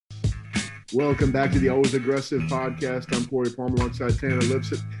Welcome back to the Always Aggressive podcast. I'm Corey Palmer alongside Tanner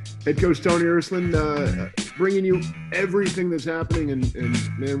Lipset. Head coach Tony Ersland, bringing you everything that's happening.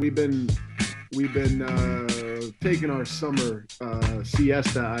 And man, we've been taking our summer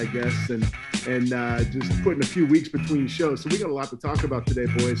siesta, I guess, and just putting a few weeks between shows. So we got a lot to talk about today,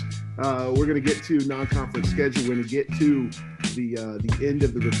 boys. We're going to get to non-conference schedule. We're going to get to the end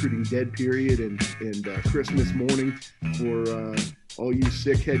of the recruiting dead period and Christmas morning for all you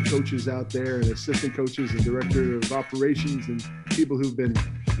sick head coaches out there and assistant coaches and director of operations and people who've been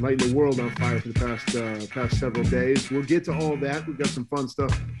lighting the world on fire for the past several days. We'll get to all that. We've got some fun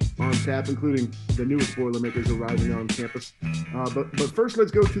stuff on tap, including the newest Boilermakers arriving on campus. But first,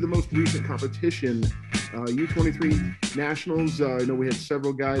 let's go to the most recent competition, U23 Nationals. I know we had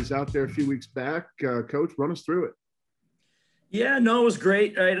several guys out there a few weeks back. Coach, run us through it. Yeah, no, it was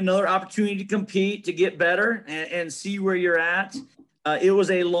great. Right? Another opportunity to compete, to get better and see where you're at. It was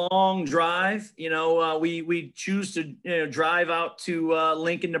a long drive. We choose to drive out to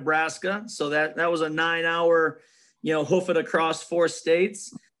Lincoln, Nebraska. So that was a 9-hour, hoof it across 4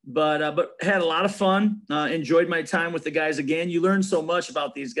 states. But had a lot of fun. Enjoyed my time with the guys again. You learn so much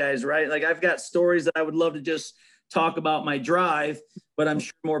about these guys, right? Like I've got stories that I would love to just talk about my drive, but I'm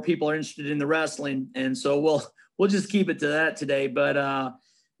sure more people are interested in the wrestling, and so we'll just keep it to that today. But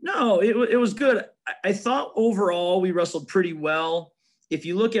no, it was good. I thought overall we wrestled pretty well. If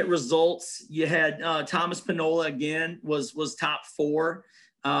you look at results, you had Thomas Penola again was top 4.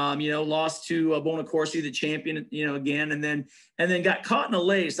 Lost to Boilermakers, the champion, again, and then got caught in a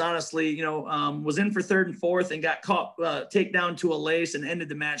lace. Honestly, was in for 3rd and 4th and got caught takedown to a lace and ended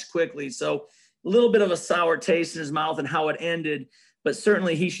the match quickly. So a little bit of a sour taste in his mouth and how it ended, but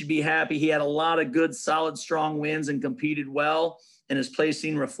certainly he should be happy. He had a lot of good, solid, strong wins and competed well, and his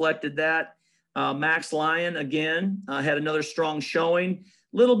placing reflected that. Max Lyon again had another strong showing.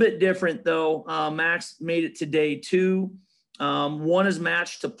 A little bit different though. Max made it to day 2. Won his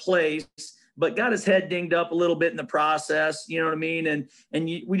match to place, but got his head dinged up a little bit in the process. You know what I mean? And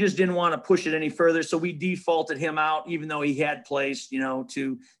we just didn't want to push it any further. So we defaulted him out, even though he had placed,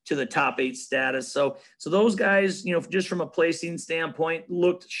 to the top 8 status. So those guys, just from a placing standpoint,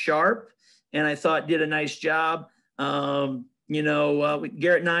 looked sharp, and I thought did a nice job.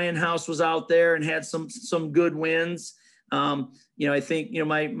 Garrett Nienhouse was out there and had some good wins. I think,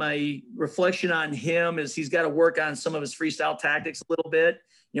 my reflection on him is he's got to work on some of his freestyle tactics a little bit,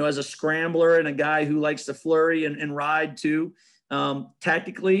 as a scrambler and a guy who likes to flurry and ride too.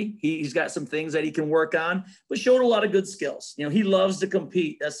 Tactically, he's got some things that he can work on, but showed a lot of good skills. He loves to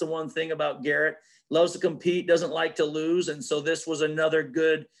compete. That's the one thing about Garrett. Loves to compete, doesn't like to lose. And so this was another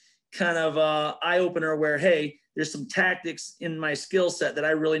good kind of eye-opener where, hey, there's some tactics in my skill set that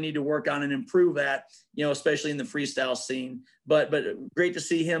I really need to work on and improve at, especially in the freestyle scene. But great to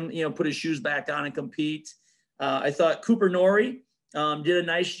see him, put his shoes back on and compete. I thought Cooper Norrie did a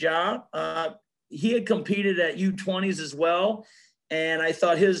nice job. He had competed at U20s as well, and I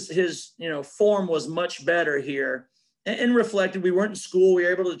thought his form was much better here. And reflected, we weren't in school. We were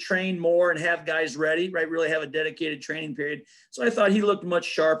able to train more and have guys ready, right? Really have a dedicated training period. So I thought he looked much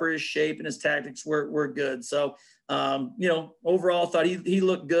sharper. His shape and his tactics were good. So, overall thought he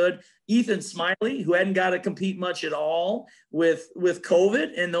looked good. Ethan Smiley, who hadn't got to compete much at all with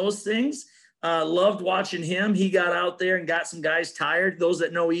COVID and those things, loved watching him. He got out there and got some guys tired. Those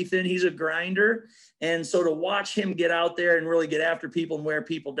that know Ethan, he's a grinder. And so to watch him get out there and really get after people and wear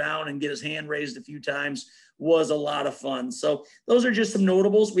people down and get his hand raised a few times was a lot of fun. So those are just some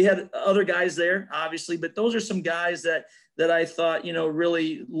notables. We had other guys there, obviously, but those are some guys that I thought,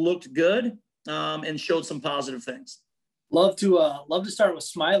 really looked good and showed some positive things. Love to start with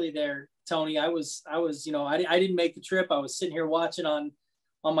Smiley there, Tony. I didn't make the trip. I was sitting here watching on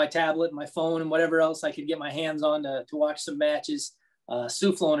my tablet and my phone and whatever else I could get my hands on to watch some matches.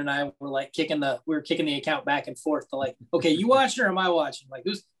 Souflon and I were like kicking the account back and forth to like, okay, you watching or am I watching? Like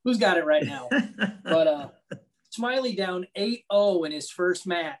who's got it right now? But Smiley down 8-0 in his first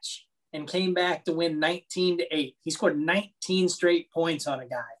match and came back to win 19-8. He scored 19 straight points on a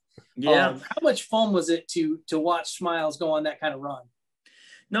guy. Yeah. How much fun was it to watch Smiles go on that kind of run?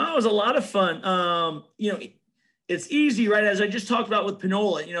 No, it was a lot of fun. It's easy, right? As I just talked about with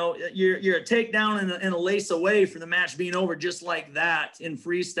Penola, you're a takedown and a lace away from the match being over just like that. In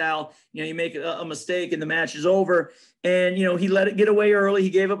freestyle, you make a mistake and the match is over. And, he let it get away early. He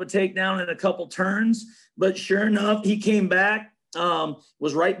gave up a takedown in a couple turns, but sure enough, he came back,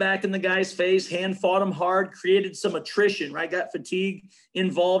 was right back in the guy's face, hand fought him hard, created some attrition, right? Got fatigue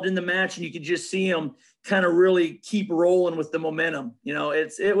involved in the match, and you could just see him kind of really keep rolling with the momentum.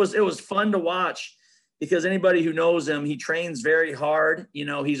 It was fun to watch. because anybody who knows him, he trains very hard. You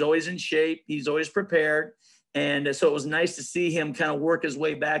know, he's always in shape. He's always prepared. And so it was nice to see him kind of work his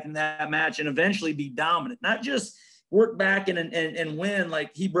way back in that match and eventually be dominant, not just work back and win.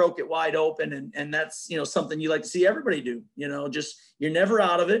 Like, he broke it wide open. And that's, you know, something you like to see everybody do, you know, just, you're never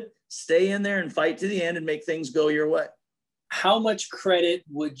out of it. Stay in there and fight to the end and make things go your way. How much credit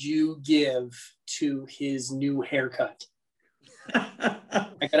would you give to his new haircut?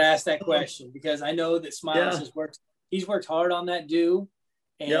 I gotta ask that question because I know that Smiles has worked. He's worked hard on that do,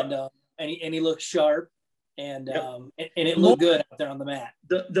 and and he looks sharp, and it looked good out there on the mat.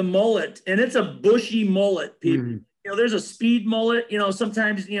 The mullet, and it's a bushy mullet, people. Mm-hmm. You know, there's a speed mullet. You know,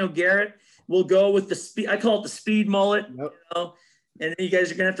 sometimes, you know, Garrett will go with the speed. I call it the speed mullet. Yep. You know, and you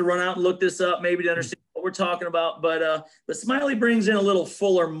guys are gonna have to run out and look this up maybe to understand what we're talking about. But Smiley brings in a little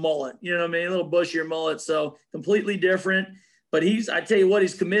fuller mullet. You know what I mean? A little bushier mullet. So completely different. But I tell you what,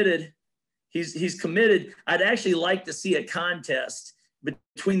 he's committed. He's committed. I'd actually like to see a contest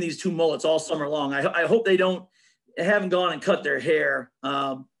between these two mullets all summer long. I hope they haven't gone and cut their hair.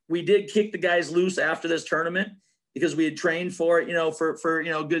 We did kick the guys loose after this tournament because we had trained for it, you know, for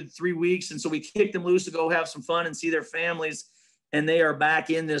you know, a good 3 weeks. And so we kicked them loose to go have some fun and see their families. And they are back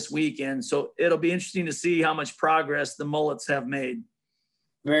in this weekend. So it'll be interesting to see how much progress the mullets have made.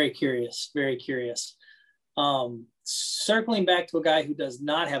 Very curious, very curious. Circling back to a guy who does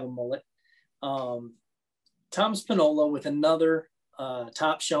not have a mullet, Thomas Penola with another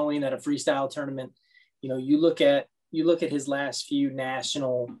top showing at a freestyle tournament. You know, you look at his last few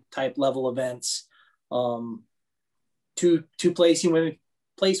national type level events, two place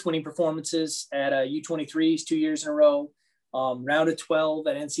winning performances at U23s 2 years in a row, round of 12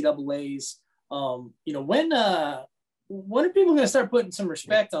 at NCAAs. You know, when are people going to start putting some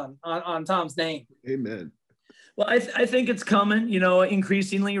respect on Tom's name? Amen. Well, I think it's coming, you know,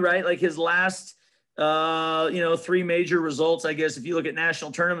 increasingly, right? Like his last, you know, 3 major results, I guess, if you look at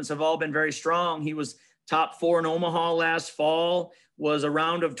national tournaments, have all been very strong. He was top 4 in Omaha last fall, was a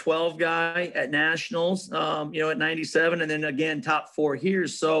round of 12 guy at nationals, you know, at 97, and then again, top 4 here.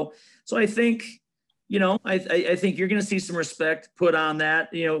 So I think, you know, I think you're going to see some respect put on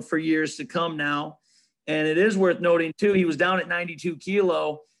that, you know, for years to come now. And it is worth noting too, he was down at 92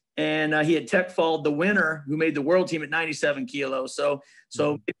 kilo. And he had tech followed the winner who made the world team at 97 kilos. So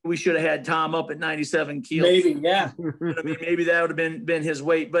maybe we should have had Tom up at 97 kilos. Maybe, yeah. I mean, maybe that would have been his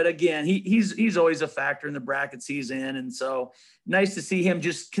weight. But again, he's always a factor in the brackets he's in. And so nice to see him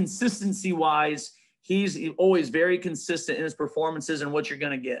just consistency wise. He's always very consistent in his performances and what you're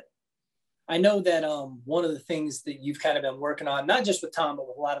going to get. I know that one of the things that you've kind of been working on, not just with Tom, but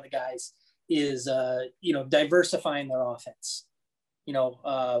with a lot of the guys, is, you know, diversifying their offense. You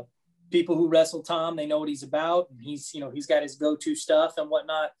know, people who wrestle Tom, they know what he's about. And he's got his go-to stuff and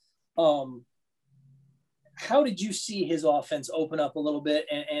whatnot. How did you see his offense open up a little bit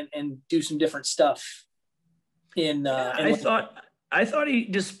and do some different stuff? I thought he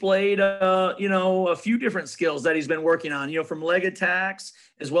displayed, you know, a few different skills that he's been working on, you know, from leg attacks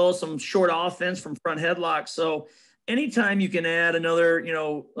as well as some short offense from front headlocks. So anytime you can add another, you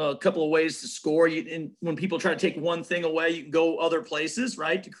know, a couple of ways to score, and when people try to take one thing away, you can go other places,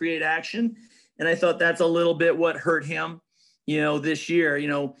 right, to create action. And I thought that's a little bit what hurt him, you know, this year. You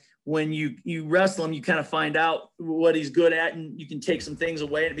know, when you wrestle him, you kind of find out what he's good at, and you can take some things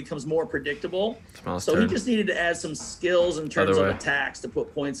away, and it becomes more predictable. So he just needed to add some skills in terms of attacks to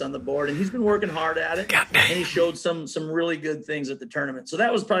put points on the board, and he's been working hard at it. And he showed some really good things at the tournament. So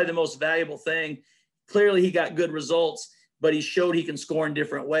that was probably the most valuable thing. Clearly, he got good results, but he showed he can score in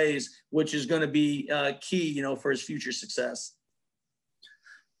different ways, which is going to be key, you know, for his future success.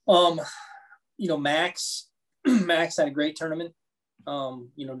 You know, Max had a great tournament. You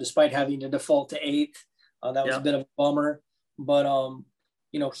know, despite having to default to 8th, that was a bit of a bummer. But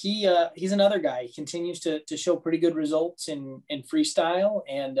you know, he's another guy. He continues to show pretty good results in freestyle,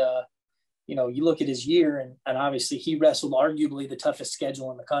 and you know, you look at his year, and obviously he wrestled arguably the toughest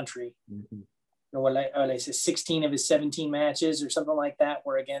schedule in the country. Mm-hmm. You know, what I say, 16 of his 17 matches or something like that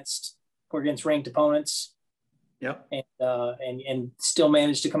were against ranked opponents. Yep. And still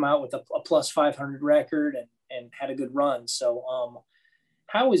managed to come out with a plus 500 record and had a good run. So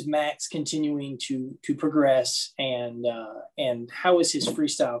how is Max continuing to progress, and how is his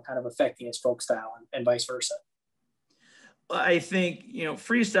freestyle kind of affecting his folk style and vice versa? I think, you know,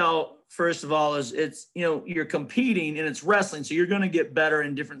 freestyle, first of all, it's, you know, you're competing and it's wrestling. So you're going to get better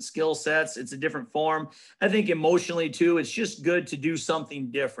in different skill sets. It's a different form. I think emotionally too, it's just good to do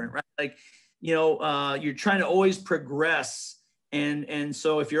something different, right? Like, you know, you're trying to always progress And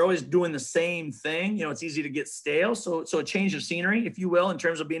so if you're always doing the same thing, you know, it's easy to get stale. So a change of scenery, if you will, in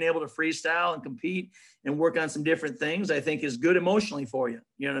terms of being able to freestyle and compete and work on some different things, I think is good emotionally for you.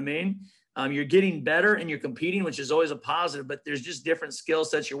 You know what I mean? You're getting better and you're competing, which is always a positive, but there's just different skill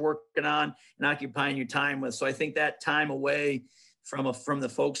sets you're working on and occupying your time with. So I think that time away from the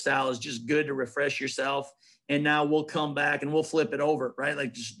folk style is just good to refresh yourself. And now we'll come back and we'll flip it over, right?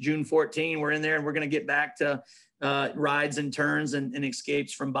 Like just June 14, we're in there and we're going to get back to rides and turns and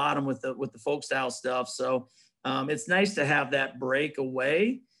escapes from bottom with the folk style stuff. So it's nice to have that break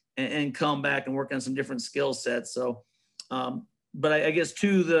away and come back and work on some different skill sets. So, but I guess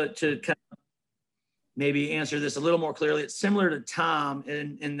to kind of maybe answer this a little more clearly, it's similar to Tom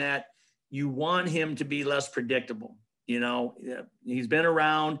in that you want him to be less predictable. You know, he's been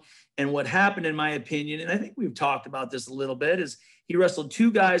around, and what happened, in my opinion, and I think we've talked about this a little bit, is he wrestled two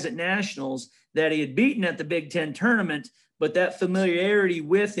guys at nationals that he had beaten at the Big Ten tournament, but that familiarity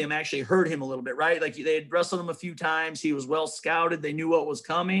with him actually hurt him a little bit, right? Like they had wrestled him a few times. He was well scouted. They knew what was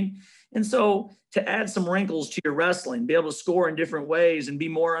coming. And so to add some wrinkles to your wrestling, be able to score in different ways and be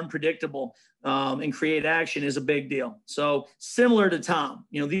more unpredictable and create action is a big deal. So similar to Tom,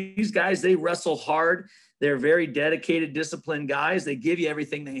 you know, these guys, they wrestle hard. They're very dedicated, disciplined guys. They give you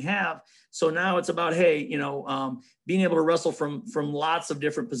everything they have. So now it's about, hey, you know, being able to wrestle from lots of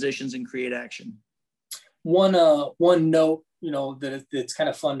different positions and create action. One note, you know, that's kind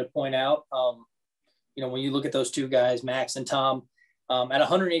of fun to point out, you know, when you look at those two guys, Max and Tom, at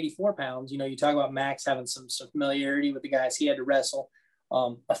 184 pounds, you know, you talk about Max having some familiarity with the guys he had to wrestle.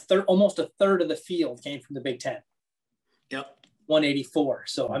 Almost a third of the field came from the Big Ten. Yep. 184.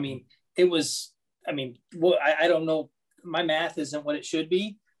 So, I mean, I don't know. My math isn't what it should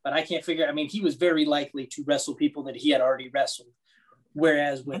be, but I can't figure. I mean, he was very likely to wrestle people that he had already wrestled.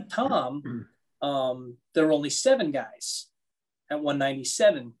 Whereas with Tom, there were only 7 guys at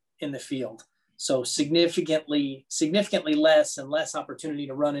 197 in the field. So significantly less and less opportunity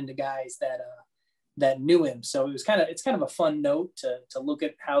to run into guys that knew him. So it's kind of a fun note to look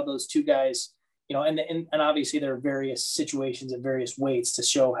at how those two guys, you know, and obviously there are various situations at various weights to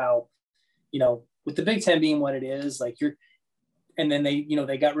show how, you know, with the Big Ten being what it is, like and then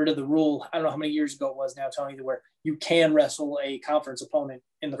they got rid of the rule. I don't know how many years ago it was now, Tony, where you can wrestle a conference opponent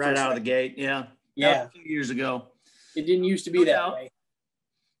in the right first out of the gate. Yeah. Yeah. A few years ago. It didn't used to be that way.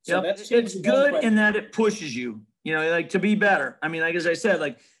 So yep. It's good in that it pushes you, you know, like to be better. I mean, like, as I said,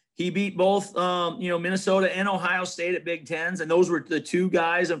 like he beat both, you know, Minnesota and Ohio State at Big Tens. And those were the two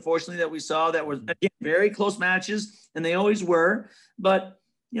guys, unfortunately, that we saw that was, again, very close matches, and they always were. But,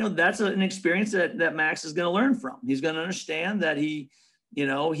 you know, that's an experience that Max is going to learn from. He's going to understand that he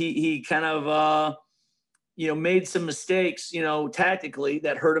kind of, you know, made some mistakes, you know, tactically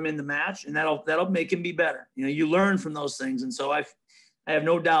that hurt him in the match, and that'll make him be better. You know, you learn from those things. And so I have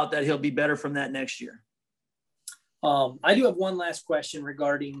no doubt that he'll be better from that next year. I do have one last question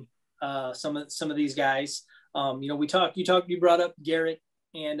regarding some of these guys. You know, you brought up Garrett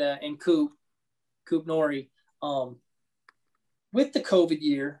and Coop Norrie. With the COVID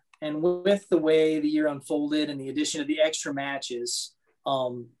year and with the way the year unfolded and the addition of the extra matches,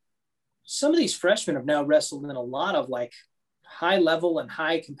 some of these freshmen have now wrestled in a lot of like high level and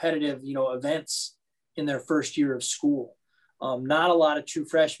high competitive, you know, events in their first year of school. Not a lot of true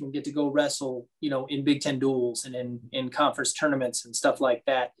freshmen get to go wrestle, you know, in Big Ten duels and in conference tournaments and stuff like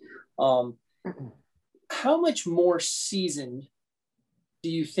that. How much more seasoned do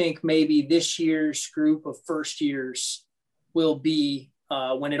you think maybe this year's group of first years will be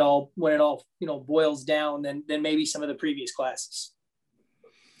when it all you know boils down than maybe some of the previous classes?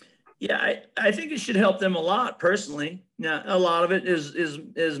 Yeah, I think it should help them a lot personally. Now, a lot of it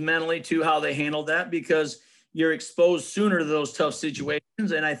is mentally to how they handle that, because you're exposed sooner to those tough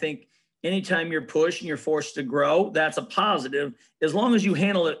situations. And I think anytime you're pushed and you're forced to grow, that's a positive, as long as you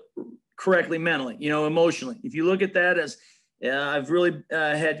handle it correctly mentally, you know, emotionally. If you look at that as I've really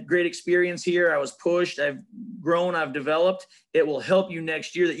had great experience here, I was pushed, I've grown, I've developed, it will help you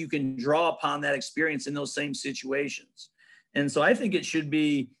next year that you can draw upon that experience in those same situations. And so I think it should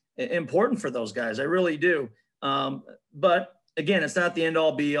be important for those guys. I really do. But again, it's not the end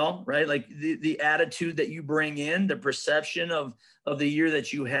all be all, right? Like the attitude that you bring in, the perception of the year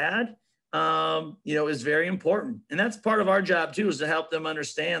that you had, you know, is very important. And that's part of our job too, is to help them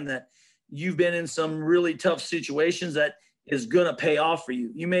understand that you've been in some really tough situations that is going to pay off for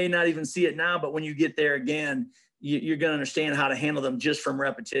you. You may not even see it now, but when you get there again, you're going to understand how to handle them just from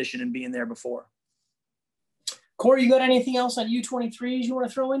repetition and being there before. Corey, you got anything else on U23s you want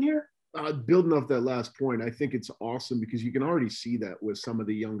to throw in here? Building off that last point, I think it's awesome because you can already see that with some of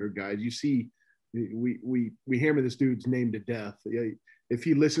the younger guys. You see we hammer this dude's name to death. If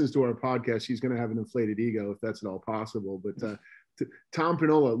he listens to our podcast, he's going to have an inflated ego, if that's at all possible. But Tom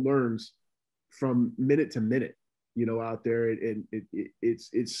Penola learns from minute to minute, out there, and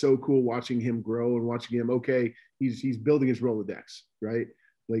it's so cool watching him grow and watching him. Okay, he's building his Rolodex, right?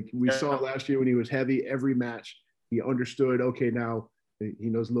 Like we saw last year when he was heavy, every match he understood. Okay, now he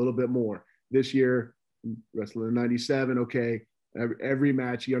knows a little bit more. This year, wrestling in 97. Okay, every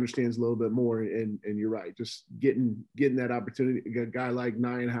match he understands a little bit more. And you're right, just getting that opportunity. A guy like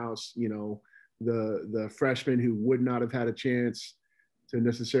Nienhouse, the freshman who would not have had a chance to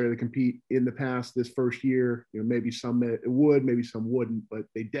necessarily compete in the past this first year. Maybe some would, maybe some wouldn't, but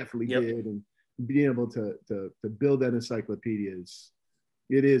they definitely did. And being able to build that encyclopedia is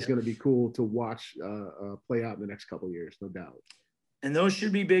going to be cool to watch play out in the next couple of years, no doubt. And those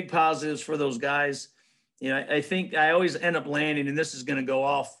should be big positives for those guys. I think I always end up landing, and this is going to go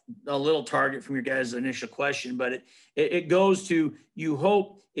off a little target from your guys' initial question, but it goes to, you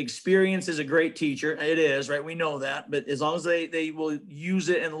hope experience is a great teacher. It is, right? We know that, but as long as they will use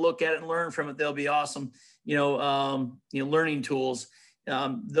it and look at it and learn from it, they'll be awesome, learning tools.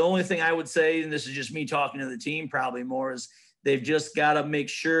 The only thing I would say, and this is just me talking to the team probably more, is they've just got to make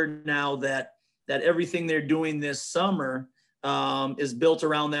sure now that everything they're doing this summer is built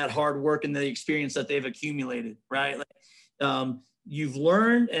around that hard work and the experience that they've accumulated, right? You've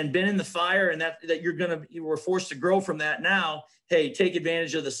learned and been in the fire, and that you were forced to grow from that. Now, hey, take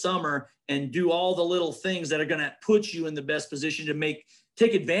advantage of the summer and do all the little things that are going to put you in the best position to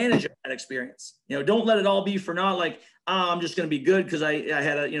take advantage of that experience. Don't let it all be for naught. Like, I'm just going to be good because I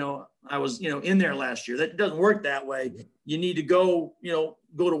had I was, in there last year. That doesn't work that way. You need to go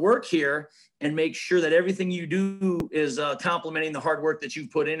to work here and make sure that everything you do is complementing the hard work that you've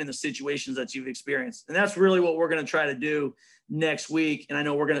put in the situations that you've experienced. And that's really what we're going to try to do next week. And I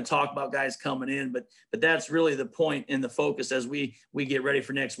know we're going to talk about guys coming in, but that's really the point and the focus as we get ready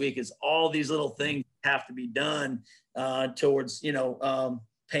for next week, is all these little things have to be done towards,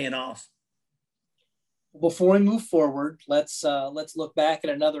 paying off. Before we move forward, let's look back at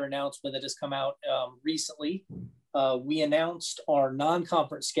another announcement that has come out recently. We announced our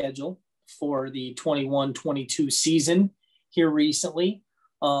non-conference schedule for the 21-22 season here recently.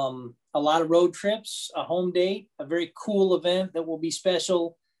 A lot of road trips, a home date, a very cool event that will be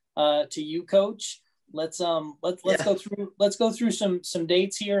special to you, Coach. Let's go through some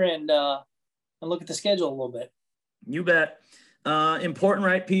dates here and look at the schedule a little bit. You bet. Important,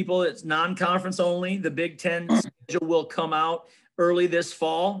 right, people? It's non-conference only. The Big Ten schedule will come out early this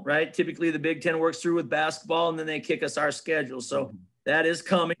fall, right? Typically, the Big Ten works through with basketball, and then they kick us our schedule. So that is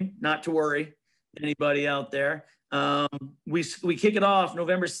coming, not to worry, anybody out there. We kick it off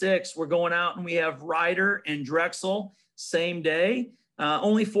November 6th. We're going out, and we have Ryder and Drexel same day,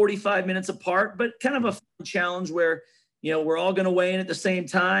 only 45 minutes apart, but kind of a fun challenge where we're all going to weigh in at the same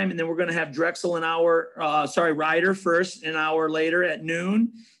time, and then we're going to have Drexel Ryder first, an hour later at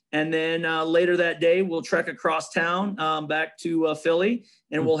noon. And then later that day, we'll trek across town back to Philly,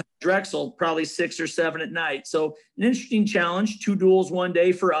 and we'll have Drexel probably 6 or 7 at night. So an interesting challenge, 2 duels one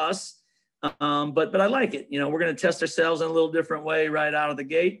day for us. But I like it. We're going to test ourselves in a little different way right out of the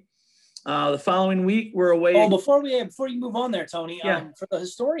gate. The following week, we're away. Oh, before you move on there, Tony, for the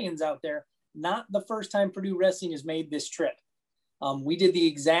historians out there, not the first time Purdue Wrestling has made this trip. We did the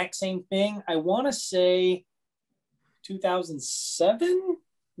exact same thing. I want to say 2007,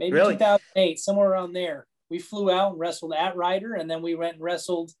 maybe really? 2008, somewhere around there. We flew out and wrestled at Ryder, and then we went and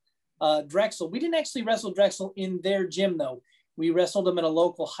wrestled Drexel. We didn't actually wrestle Drexel in their gym, though. We wrestled them at a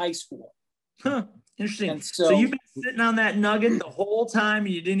local high school. Huh. Interesting. So you've been sitting on that nugget the whole time,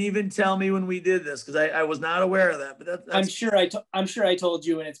 and you didn't even tell me when we did this, because I was not aware of that. But that's I'm sure I told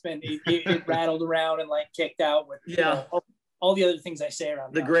you, and it rattled around and kicked out with all the other things I say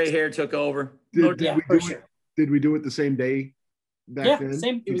around. The gray hair took over. Did we do it the same day back then?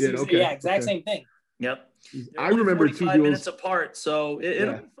 Same. Exact same thing. Yep. I remember 2 duels minutes apart, so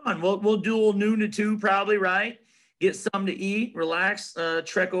it'll be fun. We'll duel noon to 2 probably, right? Get something to eat, relax,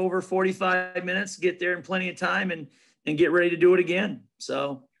 trek over 45 minutes, get there in plenty of time, and get ready to do it again.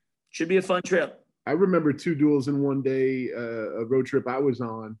 So should be a fun trip. I remember 2 duels in one day, a road trip I was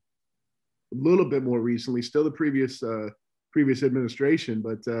on a little bit more recently, still the previous administration,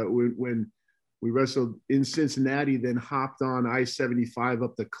 but when we wrestled in Cincinnati, then hopped on I-75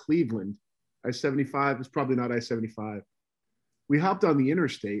 up to Cleveland. I-75 is probably not I-75. We hopped on the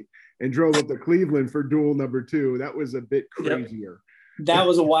interstate and drove up to Cleveland for duel number 2. That was a bit crazier. Yep. That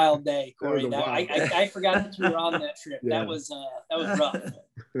was a wild day, Corey. I forgot that you were on that trip. Yeah. That was rough.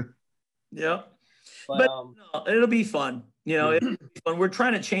 Yeah. But it'll be fun. You know, when we're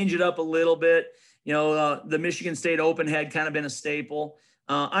trying to change it up a little bit, you know, the Michigan State Open had kind of been a staple.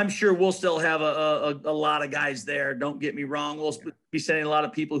 I'm sure we'll still have a lot of guys there. Don't get me wrong. We'll be sending a lot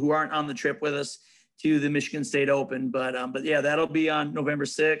of people who aren't on the trip with us to the Michigan State Open. But yeah, that'll be on November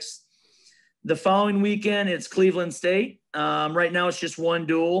 6th. The following weekend, it's Cleveland State. Right now, it's just one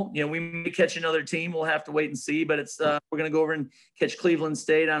duel. You know, we may catch another team. We'll have to wait and see. But it's we're going to go over and catch Cleveland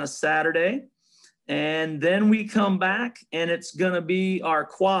State on a Saturday. And then we come back, and it's going to be our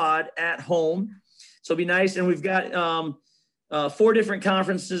quad at home. So it'll be nice. And we've got 4 different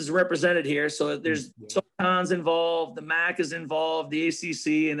conferences represented here. So there's SoCon's involved, the MAC is involved, the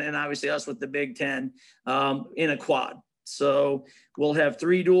ACC, and obviously us with the Big Ten in a quad. So we'll have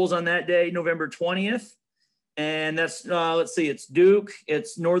 3 duels on that day, November 20th. And that's, let's see, it's Duke,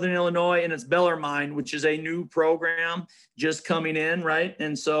 it's Northern Illinois, and it's Bellarmine, which is a new program just coming in, right?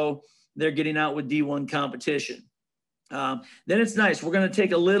 And so they're getting out with D1 competition. Then it's nice. We're going to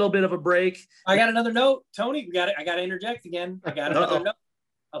take a little bit of a break. I got another note, Tony. I got to interject again. I got another note.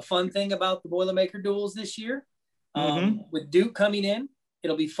 A fun thing about the Boilermaker duels this year, with Duke coming in,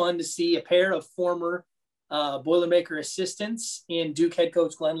 it'll be fun to see a pair of former Boilermaker assistants in Duke head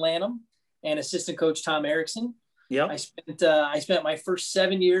coach Glenn Lanham and assistant coach Tom Erickson. Yeah, I spent my first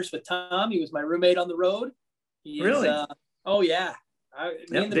 7 years with Tom. He was my roommate on the road. Really? Oh yeah,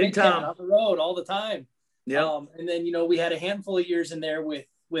 me and the Big Tom on the road all the time. Yeah. And then, you know, we had a handful of years in there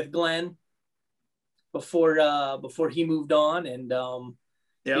with Glenn before he moved on. And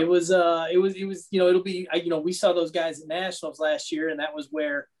it was, you know, it'll be, you know, we saw those guys at Nationals last year, and that was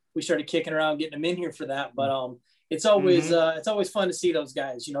where we started kicking around, getting them in here for that. But it's always fun to see those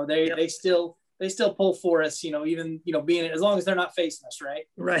guys, you know, they still pull for us, you know, even, you know, being, as long as they're not facing us.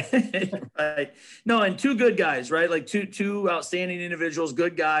 Right. Right. No, and 2 good guys, right? Like two outstanding individuals,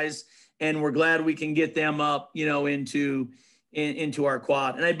 good guys. And we're glad we can get them up, you know, into our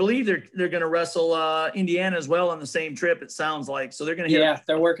quad. And I believe they're going to wrestle Indiana as well on the same trip, it sounds like. So they're going to hit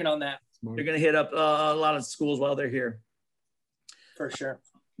they're working on that. They're going to hit up a lot of schools while they're here. For sure.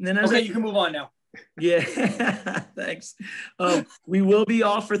 And then you can move on now. Yeah, thanks. We will be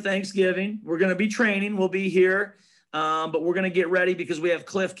off for Thanksgiving. We're going to be training. We'll be here, but we're going to get ready because we have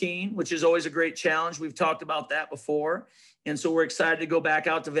Cliff Keen, which is always a great challenge. We've talked about that before. And so we're excited to go back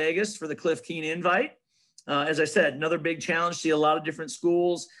out to Vegas for the Cliff Keen invite. As I said, another big challenge, see a lot of different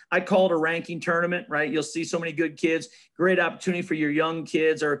schools. I call it a ranking tournament, right? You'll see so many good kids, great opportunity for your young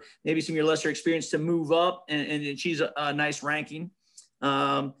kids or maybe some of your lesser experience to move up and achieve a nice ranking.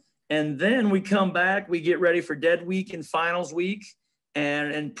 And then we come back, we get ready for dead week and finals week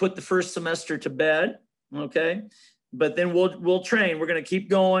and put the first semester to bed, okay? But then we'll train. We're going to keep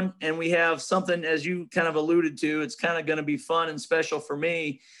going. And we have something, as you kind of alluded to, it's kind of going to be fun and special for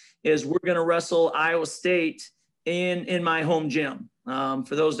me, is we're going to wrestle Iowa State in my home gym.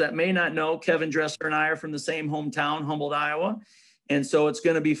 For those that may not know, Kevin Dresser and I are from the same hometown, Humboldt, Iowa. And so it's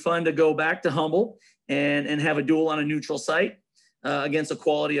going to be fun to go back to Humboldt and have a duel on a neutral site against a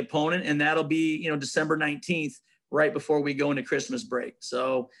quality opponent. And that'll be, you know, December 19th, right before we go into Christmas break.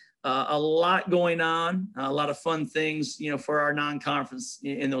 So a lot going on, a lot of fun things, you know, for our non-conference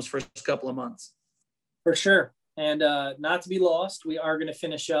in those first couple of months. For sure. And not to be lost, we are going to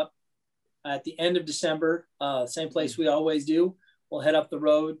finish up at the end of December, same place we always do. We'll head up the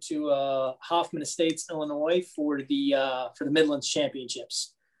road to Hoffman Estates, Illinois for the Midlands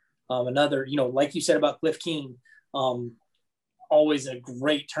Championships. Another, you know, like you said about Cliff Keen, always a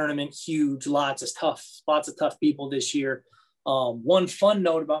great tournament, huge, lots of tough people this year. One fun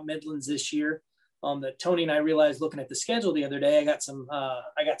note about Midlands this year that Tony and I realized looking at the schedule the other day, I got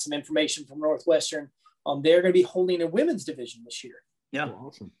some information from Northwestern. They're going to be holding a women's division this year. Yeah,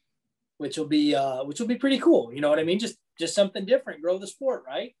 awesome. Which will be pretty cool. You know what I mean? Just something different, grow the sport,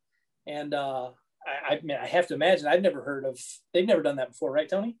 right? And I have to imagine they've never done that before, right,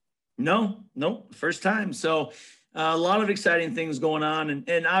 Tony? No, first time. So a lot of exciting things going on,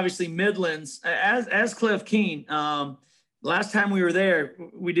 and obviously Midlands as Cliff Keen. Last time we were there,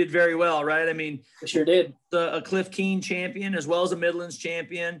 we did very well, right? I mean, we sure did. A Cliff Keen champion as well as a Midlands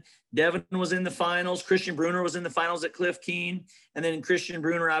champion. Devin was in the finals. Christian Bruner was in the finals at Cliff Keen. And then Christian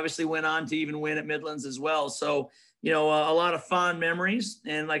Bruner obviously went on to even win at Midlands as well. So, you know, a lot of fond memories.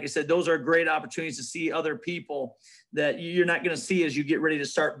 And like I said, those are great opportunities to see other people that you're not going to see as you get ready to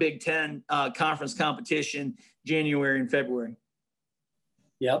start Big Ten conference competition January and February.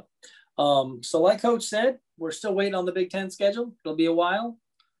 Yep. So like Coach said, we're still waiting on the Big Ten schedule. It'll be a while.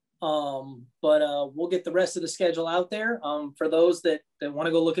 But we'll get the rest of the schedule out there. For those that want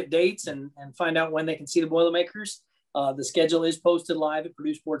to go look at dates and find out when they can see the Boilermakers, the schedule is posted live at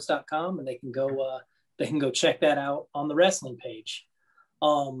purduesports.com, and they can go they can go check that out on the wrestling page.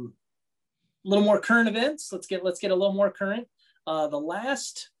 A little more current events. Let's get a little more current.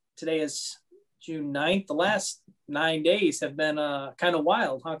 Today is June 9th. The last 9 days have been kind of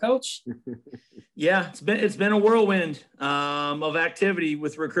wild, huh, Coach? Yeah, it's been a whirlwind of activity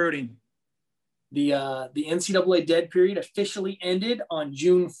with recruiting. The NCAA dead period officially ended on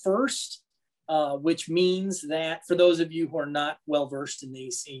June 1st, which means that for those of you who are not well versed in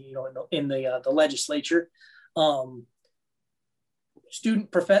these, in the legislature,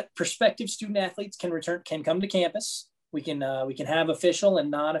 prospective student athletes can come to campus. We can have official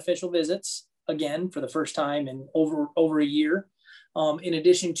and non-official visits again for the first time in over a year. In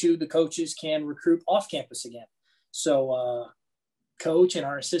addition to, the coaches can recruit off campus again. So coach and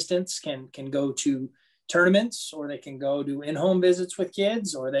our assistants can go to tournaments, or they can go to in-home visits with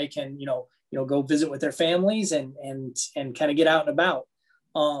kids, or they can go visit with their families and kind of get out and about.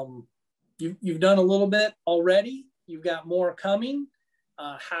 You've done a little bit already. You've got more coming.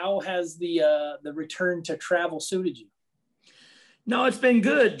 How has the return to travel suited you? No, it's been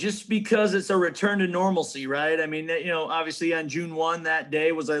good, just because it's a return to normalcy, right? I mean, obviously on June 1, that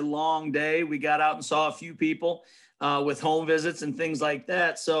day was a long day. We got out and saw a few people with home visits and things like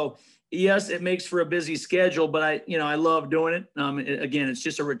that. So yes, it makes for a busy schedule, but I love doing it. Again, it's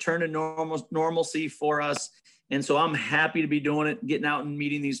just a return to normalcy for us. And so I'm happy to be doing it, getting out and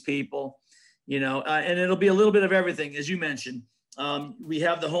meeting these people, and it'll be a little bit of everything, as you mentioned. We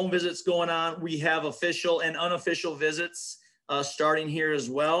have the home visits going on. We have official and unofficial visits starting here as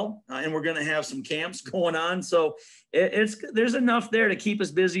well. And we're going to have some camps going on. So there's enough there to keep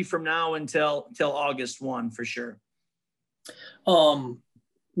us busy from now until August 1 for sure. In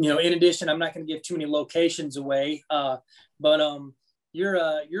addition, I'm not going to give too many locations away, but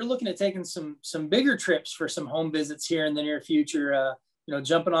you're looking at taking some bigger trips for some home visits here in the near future,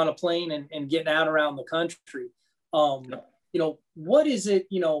 jumping on a plane and getting out around the country. What is it,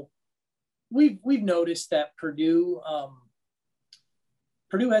 we've noticed that Purdue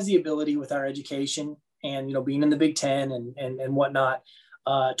has the ability with our education and, being in the Big Ten and whatnot,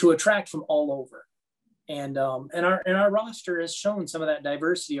 to attract from all over. And our roster has shown some of that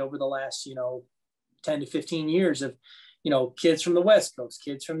diversity over the last, 10 to 15 years of, kids from the West Coast,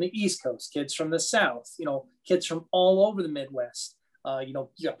 kids from the East Coast, kids from the South, kids from all over the Midwest. You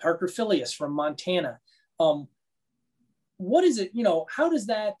got Parker Phileas from Montana. What is it, how does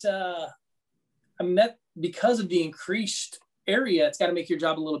that, that because of the increased area, it's got to make your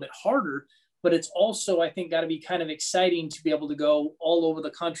job a little bit harder, but it's also, I think, got to be kind of exciting to be able to go all over the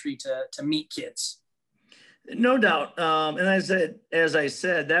country to meet kids. No doubt. And as I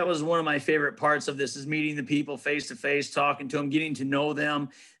said, that was one of my favorite parts of this, is meeting the people face to face, talking to them, getting to know them.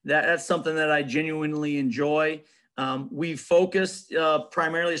 That's something that I genuinely enjoy. We've focused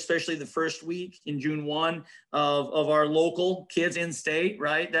primarily, especially the first week in June 1 of our local kids in state,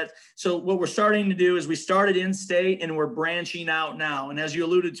 right? So what we're starting to do is we started in state and we're branching out now. And as you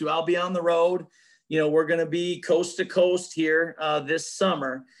alluded to, I'll be on the road. We're going to be coast to coast here this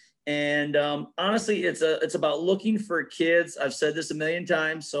summer. And honestly, it's about looking for kids. I've said this a million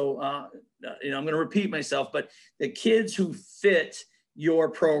times, so I'm going to repeat myself, but the kids who fit your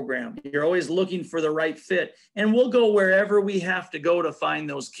program. You're always looking for the right fit, and we'll go wherever we have to go to find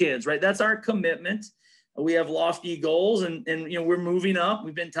those kids, right? That's our commitment. We have lofty goals, and we're moving up.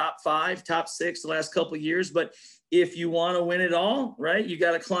 We've been top 5, top 6 the last couple of years, but if you want to win it all, right, you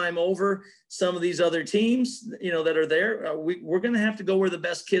got to climb over some of these other teams, that are there. We're going to have to go where the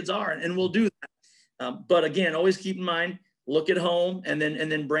best kids are, and we'll do that. But again, always keep in mind, look at home and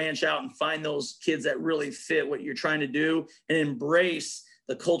then branch out and find those kids that really fit what you're trying to do, and embrace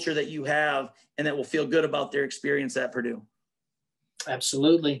the culture that you have and that will feel good about their experience at Purdue.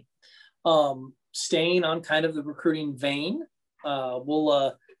 Absolutely. Staying on kind of the recruiting vein,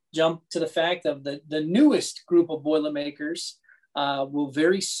 we'll jump to the fact of the newest group of Boilermakers will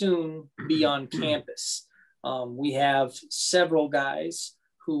very soon be on campus. We have several guys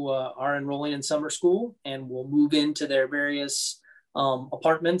who are enrolling in summer school and will move into their various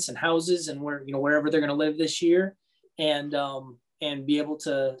apartments and houses and wherever they're going to live this year, and be able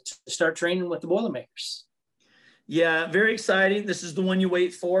to start training with the Boilermakers. Yeah, very exciting. This is the one you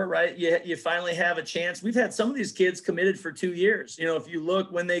wait for, right? You finally have a chance. We've had some of these kids committed for 2 years. If you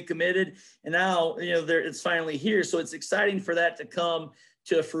look when they committed, and now it's finally here. So it's exciting for that to come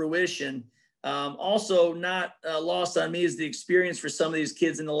to fruition. Also, not lost on me is the experience for some of these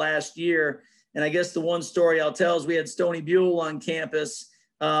kids in the last year. And I guess the one story I'll tell is we had Stoney Buell on campus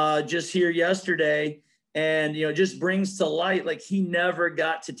just here yesterday, and just brings to light, like, he never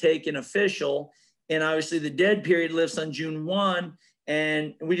got to take an official. And obviously the dead period lifts on June 1,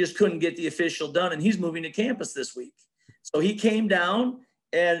 and we just couldn't get the official done. And he's moving to campus this week. So he came down,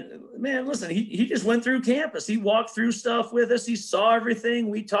 and man, listen, he just went through campus. He walked through stuff with us. He saw everything.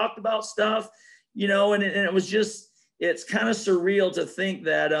 We talked about stuff, you know, and it was just, it's kind of surreal to think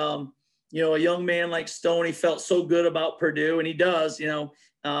that, you know, a young man like Stoney felt so good about Purdue, and he does, you know,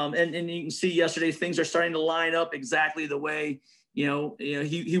 and you can see yesterday things are starting to line up exactly the way, you know,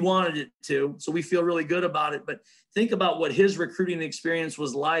 he wanted it to. So we feel really good about it. But think about what his recruiting experience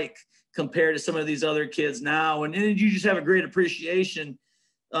was like compared to some of these other kids now. And you just have a great appreciation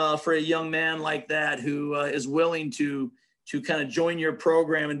for a young man like that who is willing to kind of join your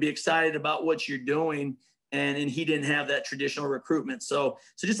program and be excited about what you're doing. And he didn't have that traditional recruitment. So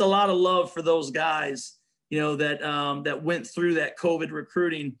just a lot of love for those guys, you know, that went through that COVID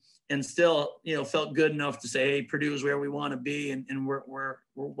recruiting and still, you know, felt good enough to say, hey, Purdue is where we want to be, and we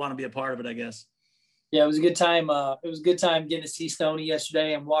want to be a part of it, I guess. Yeah, it was a good time. It was a good time getting to see Stoney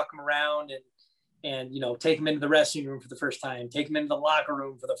yesterday and walk him around and you know, take him into the restroom room for the first time, take him into the locker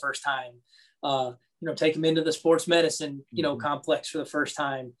room for the first time, you know, take him into the sports medicine, you know, complex for the first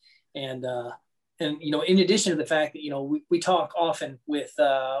time. And you know, in addition to the fact that, you know, we talk often with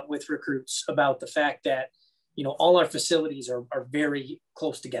recruits about the fact that, you know, all our facilities are very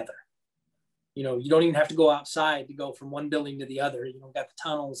close together. You know, you don't even have to go outside to go from one building to the other. You know, got the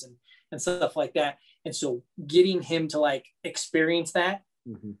tunnels and stuff like that. And so getting him to like experience that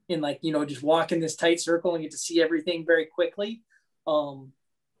and like, you know, just walk in this tight circle and get to see everything very quickly.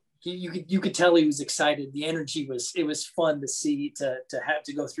 You could tell he was excited. The energy it was fun to see, to have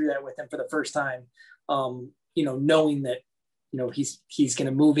to go through that with him for the first time. You know, knowing that, you know, he's going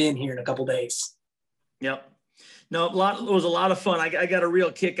to move in here in a couple days. Yep. No, it was a lot of fun. I got a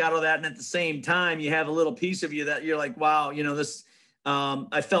real kick out of that. And at the same time, you have a little piece of you that you're like, wow, you know, this,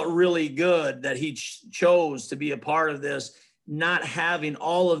 I felt really good that he chose to be a part of this, not having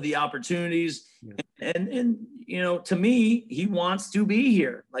all of the opportunities. Yeah. And, you know, to me, he wants to be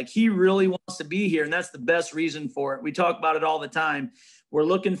here. Like, he really wants to be here. And that's the best reason for it. We talk about it all the time. We're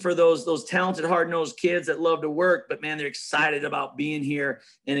looking for those talented, hard-nosed kids that love to work, but man, they're excited about being here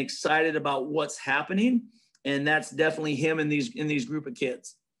and excited about what's happening. And that's definitely him in these group of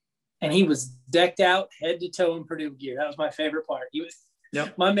kids. And he was decked out head to toe in Purdue gear. That was my favorite part.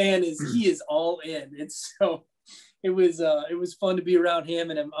 My man he is all in. It was fun to be around him,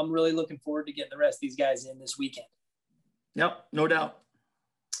 and I'm really looking forward to getting the rest of these guys in this weekend. Yep, no doubt.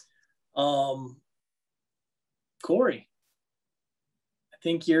 Corey, I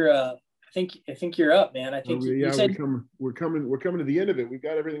think you're up, man. I think you said we're coming to the end of it. We've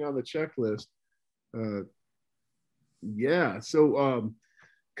got everything on the checklist. Yeah. So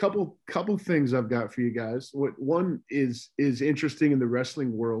couple things I've got for you guys. One is interesting in the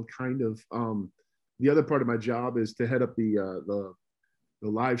wrestling world, kind of. The other part of my job is to head up the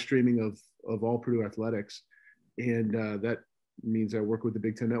live streaming of all Purdue athletics, and that means I work with the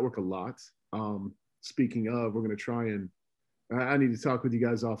Big Ten Network a lot. Speaking of, we're going to try and I need to talk with you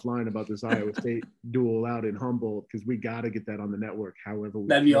guys offline about this Iowa State duel out in Humboldt, because we got to get that on the network. However,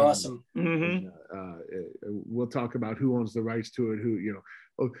 that'd be awesome. And, we'll talk about who owns the rights to it.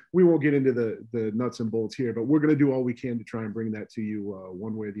 We won't get into the nuts and bolts here, but we're going to do all we can to try and bring that to you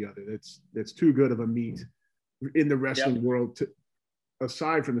one way or the other. That's too good of a meet in the wrestling world.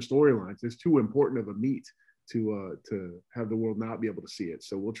 Aside from the storylines, it's too important of a meet to have the world not be able to see it.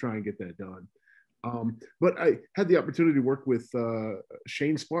 So we'll try and get that done. But I had the opportunity to work with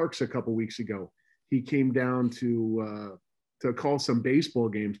Shane Sparks a couple weeks ago. He came down to call some baseball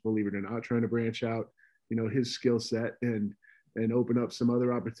games, believe it or not, trying to branch out, you know, his skill set and open up some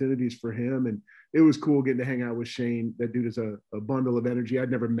other opportunities for him. And it was cool getting to hang out with Shane. That dude is a bundle of energy.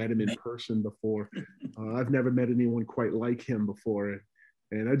 I'd never met him in person before. I've never met anyone quite like him before.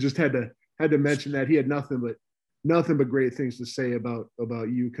 And I just had to mention that. He had nothing but great things to say about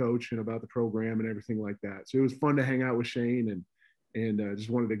you, Coach, and about the program and everything like that. So it was fun to hang out with Shane, and just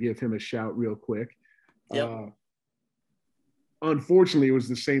wanted to give him a shout real quick. Yep. Unfortunately, it was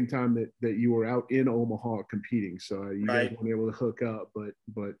the same time that you were out in Omaha competing, so you guys weren't able to hook up.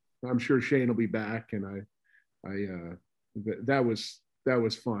 But I'm sure Shane will be back, and that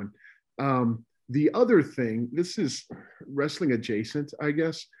was fun. The other thing, this is wrestling adjacent, I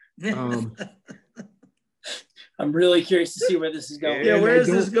guess. I'm really curious to see where this is going. Yeah, where is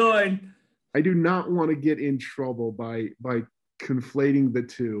this going? I do not want to get in trouble by conflating the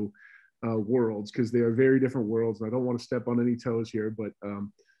two worlds, because they are very different worlds, and I don't want to step on any toes here. But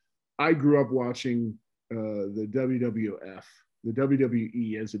I grew up watching the WWF, the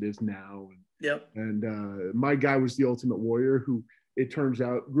WWE as it is now. And my guy was the Ultimate Warrior, who, it turns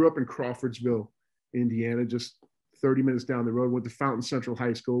out, grew up in Crawfordsville, Indiana, just 30 minutes down the road. Went to Fountain Central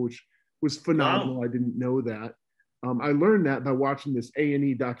High School, which was phenomenal. Wow. I didn't know that. I learned that by watching this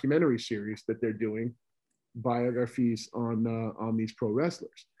A&E documentary series that they're doing, biographies on these pro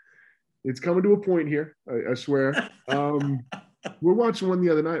wrestlers. It's coming to a point here, I swear. We're watching one the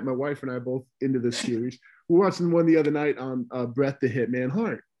other night. My wife and I are both into this series. We're watching one the other night on Bret the Hitman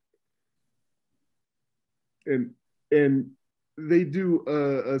Hart. And they do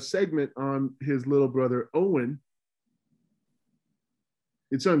a segment on his little brother, Owen.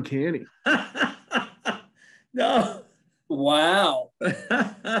 It's uncanny. No. Wow.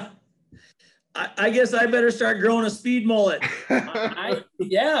 I guess I better start growing a speed mullet. I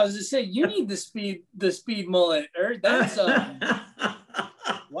was just saying, you need the speed mullet. That's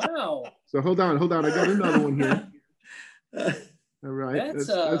wow. So hold on. I got another one here. All right,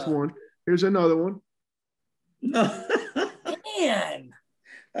 that's one. Here's another one. No. Man.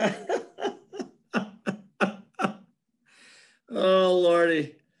 Oh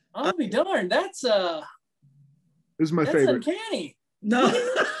Lordy. I'll be darned. That's this is my favorite. That's uncanny. No.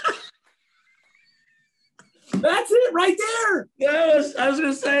 That's it right there. I was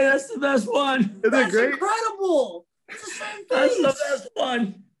gonna say that's the best one. Isn't that great? Incredible. It's the same That's face. the best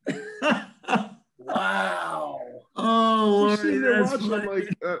one. Wow. Oh Lordy,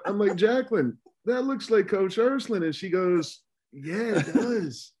 I'm like, Jacqueline, that looks like Coach Ersland. And she goes, yeah, it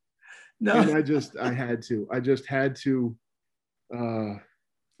does. No. And I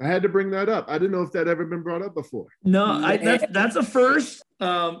had to bring that up. I didn't know if that ever been brought up before. No, that's a first.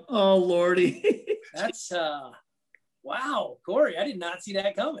 Oh Lordy. That's wow, Corey. I did not see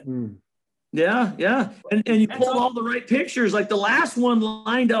that coming. Yeah. And you pulled all the right pictures. Like the last one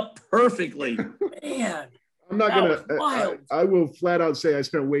lined up perfectly. Man. I'm not gonna. I will flat out say I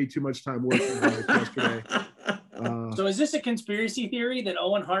spent way too much time working on it yesterday. So is this a conspiracy theory that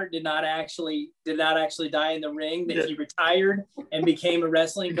Owen Hart did not actually die in the ring? That he retired and became a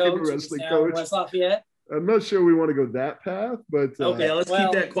wrestling coach? In West Lafayette. I'm not sure we want to go that path, but okay, let's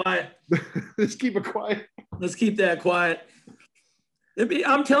keep that quiet. Let's keep it quiet. Let's keep that quiet.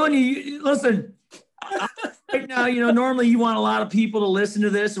 I'm telling you, listen. Right now, normally you want a lot of people to listen to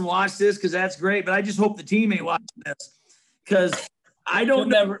this and watch this because that's great. But I just hope the team ain't watching this because I don't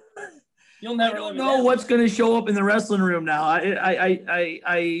You'll never know what's going to show up in the wrestling room now.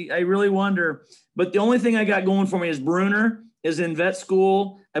 I really wonder. But the only thing I got going for me is Bruner is in vet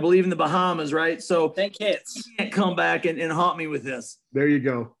school, I believe in the Bahamas, right? So thank kids. He can't come back and haunt me with this. There you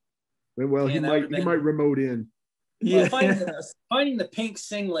go. Well, he might remote in. Yeah. Well, finding the pink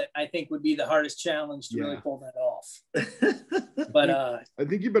singlet, I think, would be the hardest challenge to really pull that off. But I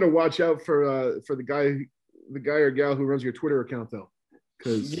think you better watch out for the guy or gal who runs your Twitter account, though.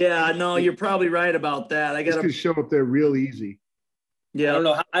 You're probably right about that. I got to show up there real easy. Yeah,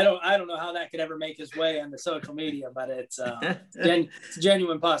 I don't know how that could ever make its way on the social media, but it's a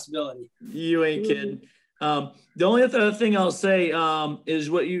genuine possibility. You ain't kidding. The only other thing I'll say is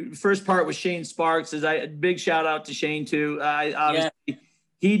what you first part with Shane Sparks is big shout out to Shane too. Obviously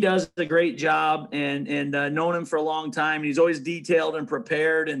he does a great job and known him for a long time. And he's always detailed and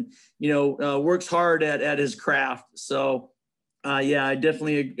prepared and works hard at his craft. So I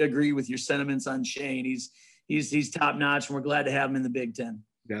definitely agree with your sentiments on Shane. He's top notch and we're glad to have him in the Big Ten.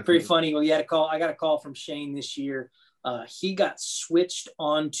 Definitely. Pretty funny. Well, I got a call from Shane this year. He got switched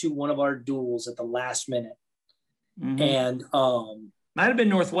onto one of our duels at the last minute. Mm-hmm. And might have been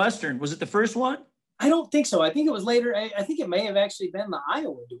Northwestern. Was it the first one? I don't think so. I think it was later. I think it may have actually been the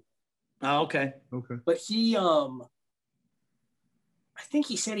Iowa duel. Oh, okay. But he I think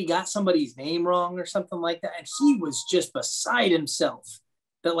he said he got somebody's name wrong or something like that. And he was just beside himself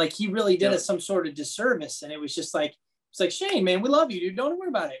that like he really did us some sort of disservice. And it was just like, it's like, Shane, man, we love you, dude. Don't worry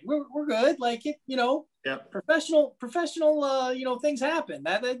about it. We're good. Like it, professional, things happen.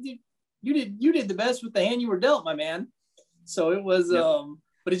 That you did the best with the hand you were dealt, my man. So it was,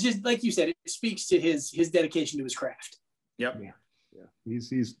 but it's just like you said, it speaks to his dedication to his craft. Yep. Yeah.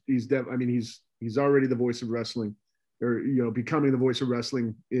 He's already the voice of wrestling, or becoming the voice of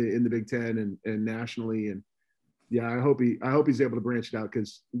wrestling in the Big Ten and nationally. And I hope he's able to branch it out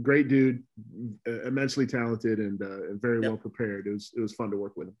because great dude, immensely talented and very well prepared. It was fun to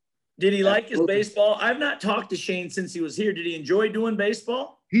work with him. Did he like his baseball? I've not talked to Shane since he was here. Did he enjoy doing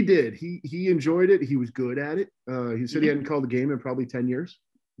baseball? He did. He enjoyed it. He was good at it. He said he hadn't called a game in probably 10 years.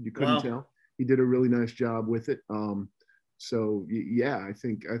 You couldn't tell. He did a really nice job with it. I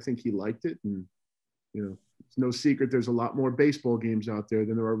think he liked it. And, it's no secret there's a lot more baseball games out there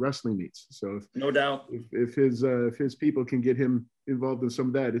than there are wrestling meets. So no doubt, if his people can get him involved in some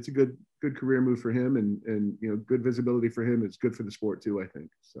of that, it's a good career move for him and good visibility for him. It's good for the sport too, I think.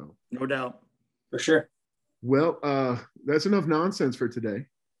 So no doubt, for sure. Well, that's enough nonsense for today.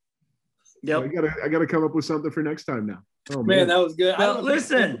 Yep. I gotta come up with something for next time now. Oh Man, that was good. Well,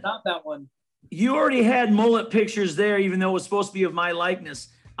 listen, not that one. You already had mullet pictures there, even though it was supposed to be of my likeness.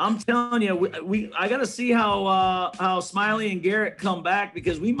 I'm telling you, I got to see how Smiley and Garrett come back,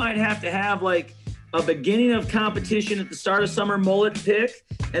 because we might have to have like a beginning of competition at the start of summer mullet pick,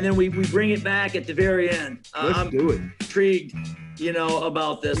 and then we bring it back at the very end. Let's do it. Intrigued,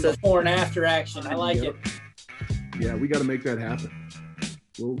 about this. Before and after action. I like it. Yeah, we got to make that happen.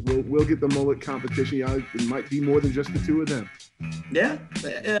 We'll get the mullet competition. Yeah, it might be more than just the two of them. Yeah.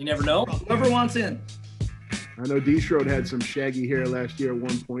 You never know. Whoever wants in. I know D-Schroed had some shaggy hair last year at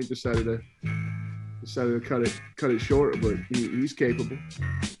one point, decided to cut it short, but he's capable.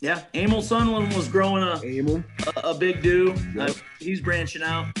 Yeah. Emil Sunland was growing a big do. Yep. He's branching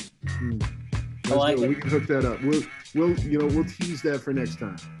out. We can hook that up. We'll tease that for next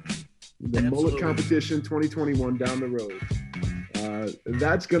time. The mullet competition 2021 down the road.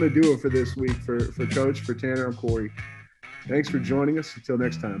 That's going to do it for this week. For Coach, for Tanner, I'm Corey. Thanks for joining us. Until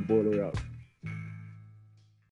next time, Boiler out.